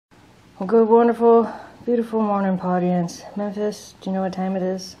Good, wonderful, beautiful morning, audience. Memphis, do you know what time it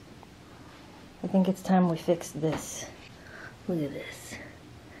is? I think it's time we fix this. Look at this.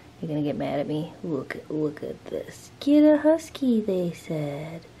 You're gonna get mad at me? Look at this. Get a husky, they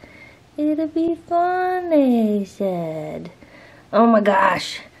said. It'll be fun, they said. Oh my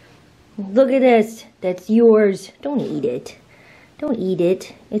gosh. Look at this. That's yours. Don't eat it. Don't eat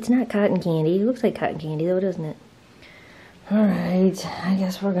it. It's not cotton candy. It looks like cotton candy though, doesn't it? Alright, I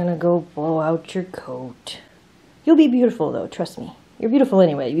guess we're gonna go blow out your coat. You'll be beautiful though, trust me. You're beautiful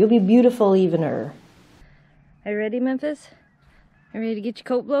anyway. You'll be beautiful evener. Are you ready, Memphis? You ready to get your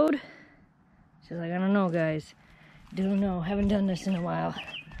coat blowed? She's like, I don't know, guys. Don't know. Haven't done this in a while.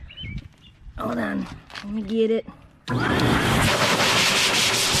 Hold on. Let me get it.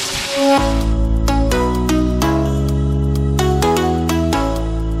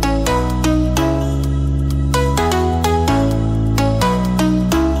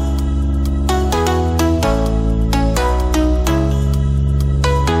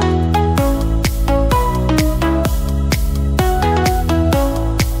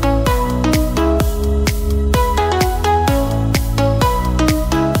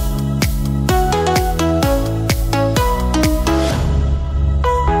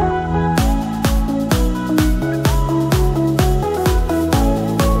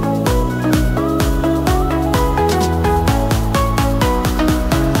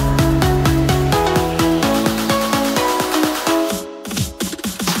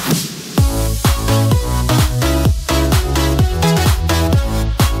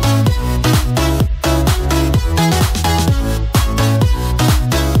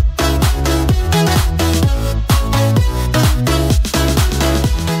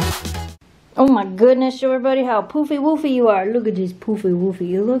 Oh my goodness, show everybody how poofy woofy you are. Look at this poofy woofy.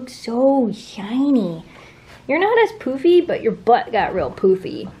 You look so shiny. You're not as poofy, but your butt got real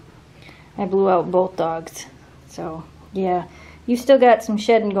poofy. I blew out both dogs. So, yeah. You still got some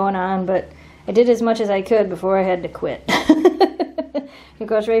shedding going on, but I did as much as I could before I had to quit. You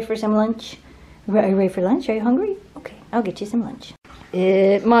guys ready for some lunch? Are you ready for lunch? Are you hungry? Okay, I'll get you some lunch.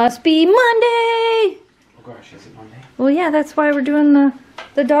 It must be Monday! Oh gosh, is it Monday? Well, yeah, that's why we're doing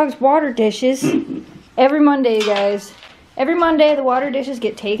the dog's water dishes. Every Monday, you guys. Every Monday, the water dishes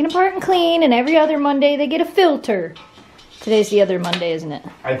get taken apart and cleaned, and every other Monday, they get a filter. Today's the other Monday, isn't it?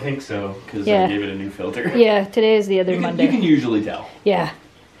 I think so, because Yeah. I gave it a new filter. Yeah, today is the other Monday. You can usually tell. Yeah.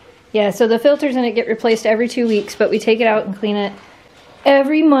 Yeah, so the filters in it get replaced every 2 weeks, but we take it out and clean it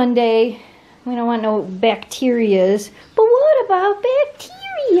every Monday. We don't want no bacterias. But what about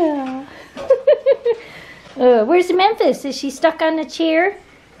bacteria? Where's Memphis? Is she stuck on the chair?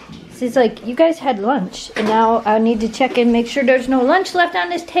 She's like, you guys had lunch, and now I need to check and make sure there's no lunch left on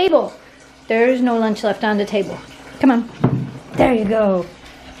this table. There's no lunch left on the table. Come on. There you go.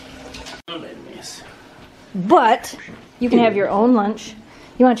 But you can have your own lunch.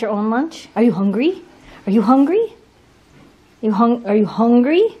 You want your own lunch? Are you hungry? Are you hungry? Are you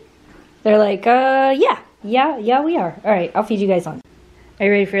hungry? They're like, yeah, we are. All right, I'll feed you guys lunch. Are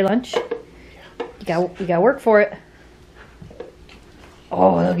you ready for your lunch? You got work for it.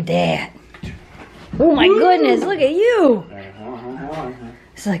 Oh, look at that. Oh my goodness, look at you.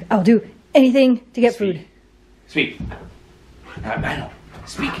 It's like, I'll do anything to get food. Speak. I know.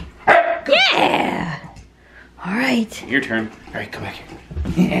 Speak. Yeah. All right. Your turn. All right, come back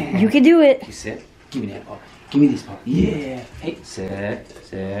here. You can do it. You sit. Give me that paw. Give me this paw. Yeah. Hey, sit.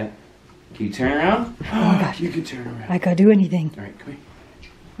 Sit. Can you turn around? Oh my gosh. You can turn around. I could do anything. All right, come here.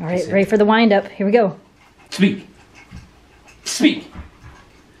 All right, ready for the wind up. Here we go. Speak. Speak.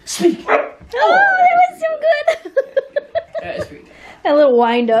 Speak. Oh, that was so good. That little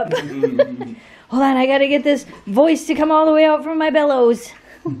wind up. Hold on, I gotta get this voice to come all the way out from my bellows.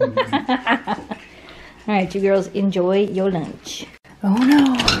 All right, you girls, enjoy your lunch. Oh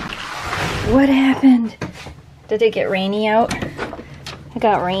no, what happened? Did it get rainy out? It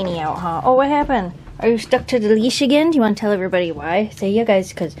got rainy out, huh? Oh, what happened? Are you stuck to the leash again? Do you want to tell everybody why? Say, yeah, guys,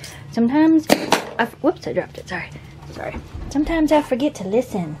 because sometimes whoops, I dropped it. Sorry. Sometimes I forget to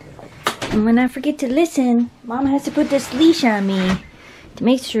listen. And when I forget to listen, Mom has to put this leash on me to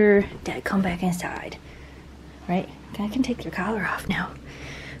make sure that I come back inside. Right? I can take your collar off now.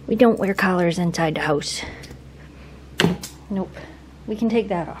 We don't wear collars inside the house. Nope. We can take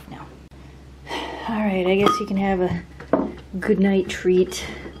that off now. Alright, I guess you can have a good night treat.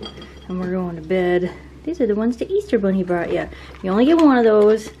 And we're going to bed. These are the ones the Easter Bunny brought you. You only get one of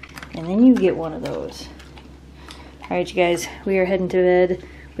those, and then you get one of those. Alright, you guys, we are heading to bed.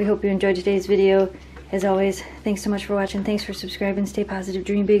 We hope you enjoyed today's video. As always, thanks so much for watching. Thanks for subscribing. Stay positive,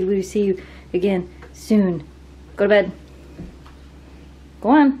 dream big. We'll see you again soon. Go to bed. Go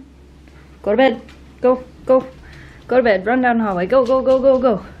on. Go to bed. Go, go. Go to bed. Run down the hallway. Go, go, go, go,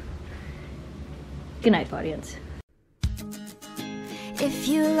 go. Good night, audience. If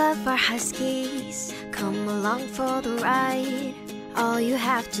you love our Huskies, come along for the ride. All you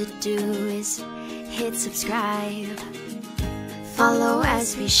have to do is hit subscribe. Follow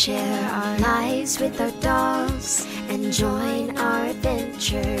as we share our lives with our dogs, and join our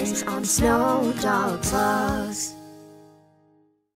adventures on SnowDogsVlogs.